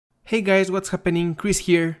Hey guys, what's happening? Chris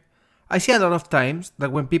here. I see a lot of times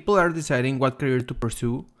that when people are deciding what career to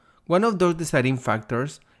pursue, one of those deciding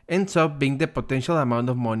factors ends up being the potential amount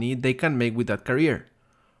of money they can make with that career.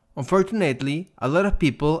 Unfortunately, a lot of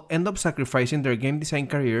people end up sacrificing their game design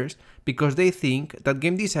careers because they think that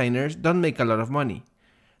game designers don't make a lot of money.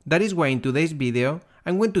 That is why in today's video,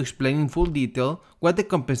 I'm going to explain in full detail what the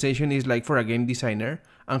compensation is like for a game designer,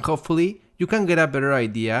 and hopefully you can get a better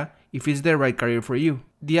idea if it's the right career for you.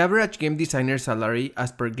 The average game designer salary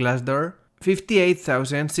as per Glassdoor,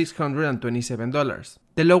 $58,627.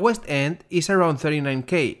 The lowest end is around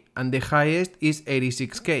 $39K and the highest is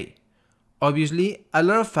 $86K. Obviously, a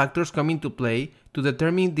lot of factors come into play to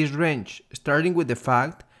determine this range, starting with the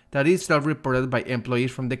fact that it's self-reported by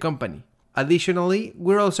employees from the company. Additionally,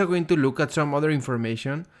 we're also going to look at some other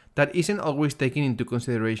information that isn't always taken into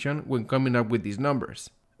consideration when coming up with these numbers.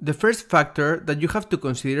 The first factor that you have to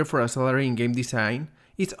consider for a salary in game design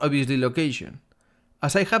is obviously location.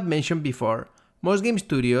 As I have mentioned before, most game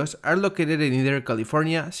studios are located in either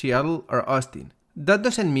California, Seattle, or Austin. That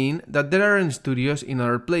doesn't mean that there aren't studios in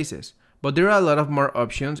other places, but there are a lot of more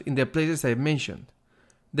options in the places I've mentioned.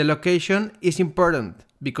 The location is important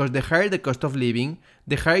because the higher the cost of living,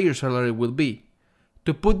 the higher your salary will be.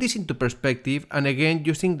 To put this into perspective, and again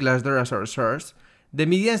using Glassdoor as our source, the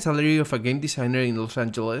median salary of a game designer in Los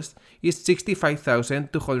Angeles is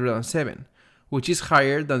 $65,207, which is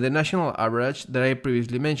higher than the national average that I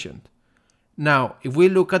previously mentioned. Now, if we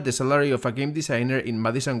look at the salary of a game designer in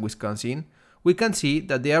Madison, Wisconsin, we can see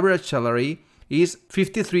that the average salary is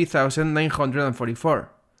 $53,944,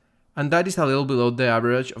 and that is a little below the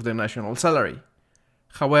average of the national salary.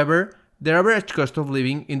 However, the average cost of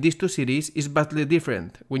living in these two cities is vastly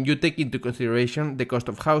different when you take into consideration the cost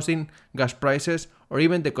of housing, gas prices, or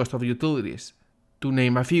even the cost of utilities, to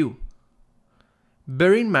name a few.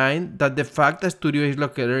 Bear in mind that the fact a studio is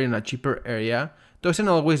located in a cheaper area doesn't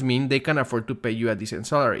always mean they can afford to pay you a decent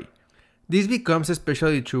salary. This becomes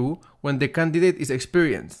especially true when the candidate is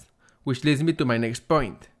experienced, which leads me to my next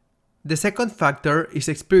point. The second factor is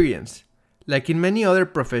experience. Like in many other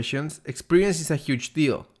professions, experience is a huge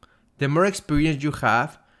deal. The more experience you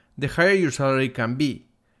have, the higher your salary can be.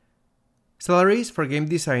 Salaries for game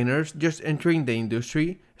designers just entering the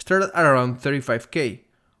industry start at around $35K,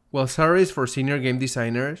 while salaries for senior game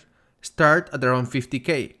designers start at around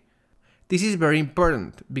 $50K. This is very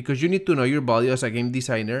important because you need to know your value as a game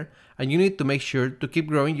designer and you need to make sure to keep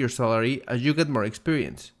growing your salary as you get more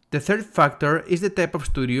experience. The third factor is the type of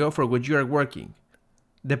studio for which you are working.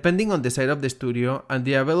 Depending on the size of the studio and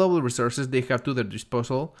the available resources they have to their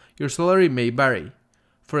disposal, your salary may vary.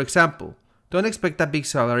 For example, don't expect a big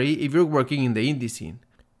salary if you're working in the indie scene,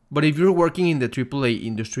 but if you're working in the AAA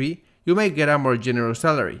industry, you may get a more generous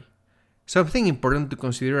salary. Something important to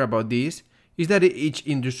consider about this is that each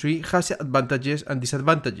industry has advantages and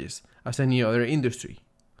disadvantages, as any other industry.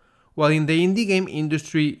 While in the indie game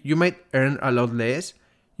industry you might earn a lot less,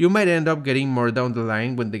 you might end up getting more down the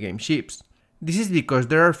line when the game ships. This is because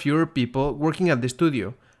there are fewer people working at the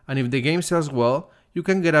studio, and if the game sells well, you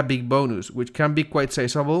can get a big bonus, which can be quite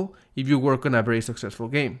sizable if you work on a very successful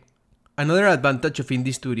game. Another advantage of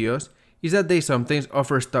indie studios is that they sometimes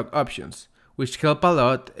offer stock options, which help a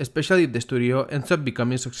lot, especially if the studio ends up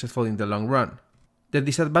becoming successful in the long run. The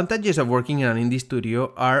disadvantages of working in an indie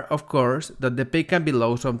studio are, of course, that the pay can be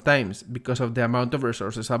low sometimes because of the amount of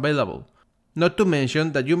resources available. Not to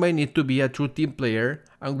mention that you might need to be a true team player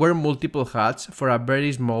and wear multiple hats for a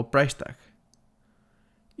very small price tag.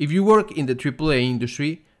 If you work in the AAA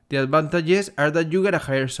industry, the advantages are that you get a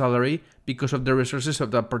higher salary because of the resources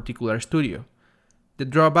of that particular studio. The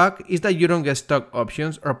drawback is that you don't get stock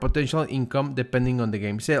options or potential income depending on the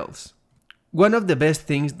game sales. One of the best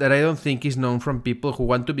things that I don't think is known from people who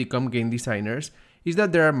want to become game designers is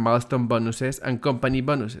that there are milestone bonuses and company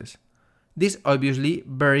bonuses. These obviously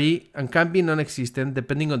vary and can be non-existent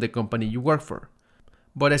depending on the company you work for.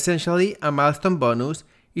 But essentially, a milestone bonus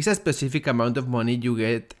is a specific amount of money you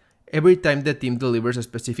get every time the team delivers a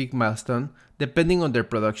specific milestone depending on their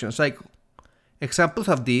production cycle. Examples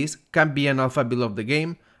of these can be an alpha build of the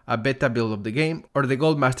game, a beta build of the game, or the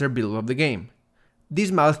gold master build of the game.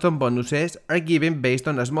 These milestone bonuses are given based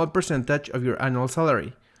on a small percentage of your annual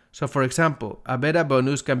salary. So for example, a beta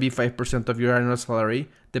bonus can be 5% of your annual salary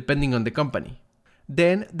depending on the company.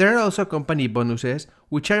 Then there are also company bonuses,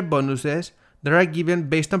 which are bonuses that are given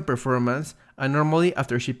based on performance and normally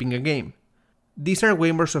after shipping a game. These are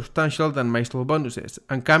way more substantial than milestone bonuses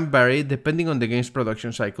and can vary depending on the game's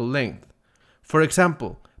production cycle length. For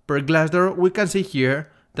example, per Glassdoor we can see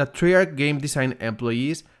here that Treyarch game design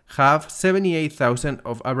employees have $78,000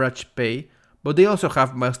 of average pay, but they also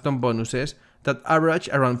have milestone bonuses that average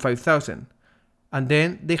around 5,000. And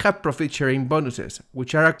then they have profit sharing bonuses,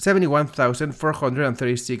 which are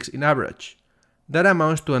 71,436 in average. That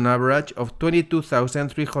amounts to an average of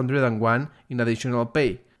 22,301 in additional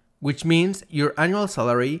pay, which means your annual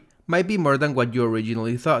salary might be more than what you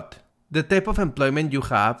originally thought. The type of employment you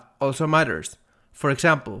have also matters. For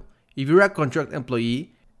example, if you're a contract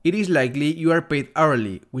employee, it is likely you are paid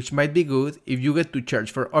hourly, which might be good if you get to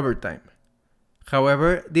charge for overtime.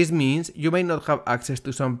 However, this means you may not have access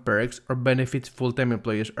to some perks or benefits full-time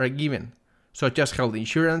employees are given, such as health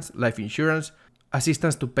insurance, life insurance,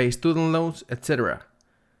 assistance to pay student loans, etc.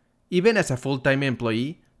 Even as a full-time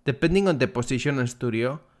employee, depending on the position and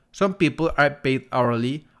studio, some people are paid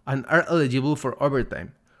hourly and are eligible for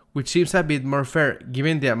overtime, which seems a bit more fair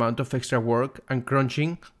given the amount of extra work and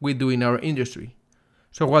crunching we do in our industry.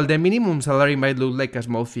 So while the minimum salary might look like a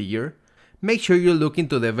small figure, make sure you look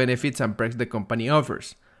into the benefits and perks the company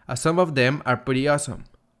offers, as some of them are pretty awesome.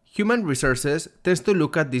 Human Resources tends to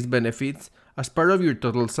look at these benefits as part of your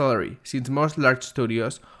total salary, since most large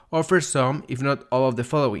studios offer some, if not all of the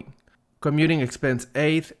following: commuting expense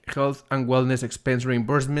aid, health and wellness expense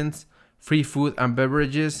reimbursements, free food and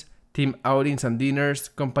beverages, team outings and dinners,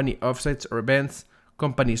 company offsites or events,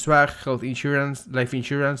 company swag, health insurance, life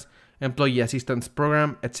insurance, employee assistance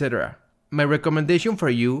program, etc. My recommendation for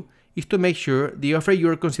you is to make sure the offer you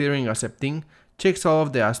are considering accepting checks all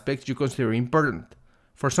of the aspects you consider important.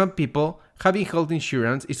 For some people, having health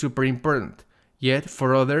insurance is super important, yet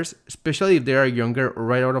for others, especially if they are younger or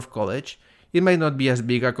right out of college, it might not be as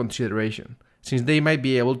big a consideration, since they might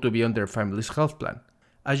be able to be on their family's health plan.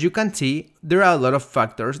 As you can see, there are a lot of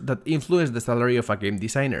factors that influence the salary of a game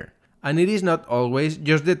designer, and it is not always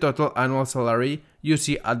just the total annual salary you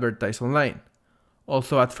see advertised online.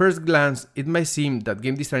 Although at first glance it might seem that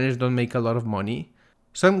game designers don't make a lot of money,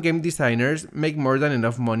 some game designers make more than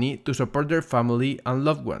enough money to support their family and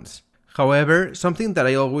loved ones. However, something that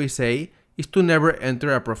I always say is to never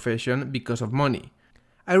enter a profession because of money.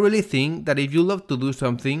 I really think that if you love to do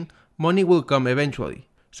something, money will come eventually.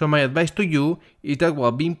 So my advice to you is that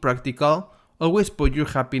while being practical, always put your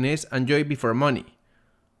happiness and joy before money.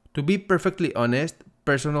 To be perfectly honest,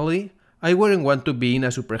 personally, I wouldn't want to be in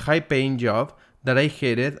a super high paying job that I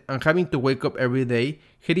hated and having to wake up every day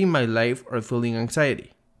hating my life or feeling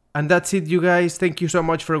anxiety. And that's it, you guys. Thank you so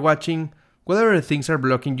much for watching. Whatever things are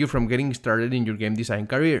blocking you from getting started in your game design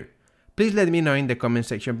career, please let me know in the comment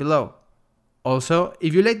section below. Also,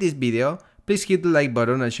 if you like this video, please hit the like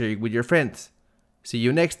button and share it with your friends. See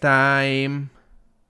you next time!